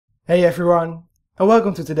Hey everyone, and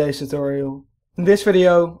welcome to today's tutorial. In this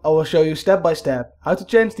video, I will show you step by step how to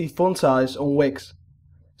change the font size on Wix.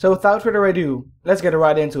 So without further ado, let's get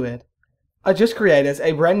right into it. I just created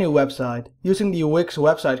a brand new website using the Wix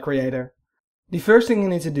website creator. The first thing you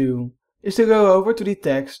need to do is to go over to the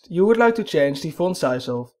text you would like to change the font size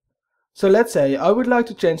of. So let's say I would like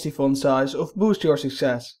to change the font size of Boost Your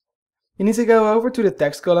Success. You need to go over to the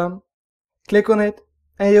text column, click on it,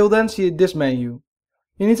 and you'll then see this menu.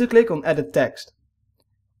 You need to click on Edit Text.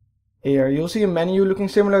 Here you'll see a menu looking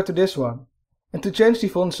similar to this one. And to change the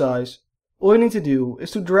font size, all you need to do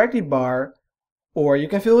is to drag the bar, or you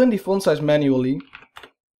can fill in the font size manually.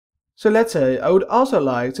 So let's say I would also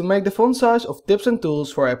like to make the font size of Tips and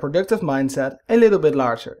Tools for a Productive Mindset a little bit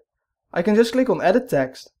larger. I can just click on Edit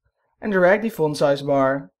Text and drag the font size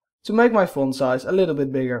bar to make my font size a little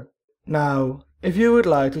bit bigger. Now, if you would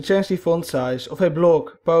like to change the font size of a blog,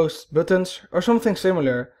 post, buttons or something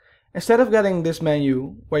similar, instead of getting this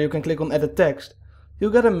menu where you can click on Edit Text, you'll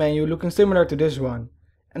get a menu looking similar to this one.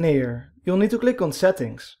 And here, you'll need to click on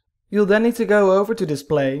Settings. You'll then need to go over to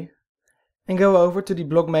Display and go over to the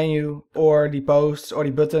blog menu or the posts or the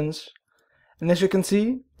buttons. And as you can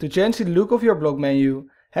see, to change the look of your blog menu,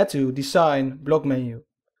 head to Design Blog Menu.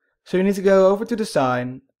 So you need to go over to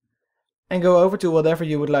Design and go over to whatever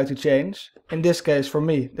you would like to change. In this case for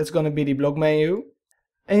me, that's going to be the blog menu.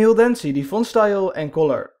 And you'll then see the font style and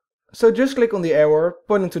color. So just click on the arrow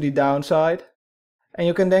pointing to the downside. And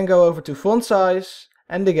you can then go over to font size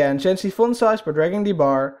and again change the font size by dragging the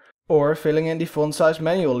bar or filling in the font size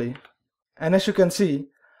manually. And as you can see,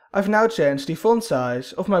 I've now changed the font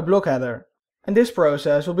size of my blog header. And this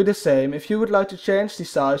process will be the same if you would like to change the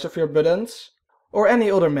size of your buttons or any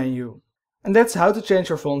other menu. And that's how to change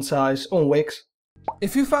your font size on Wix.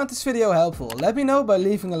 If you found this video helpful, let me know by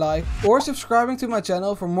leaving a like or subscribing to my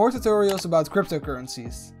channel for more tutorials about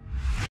cryptocurrencies.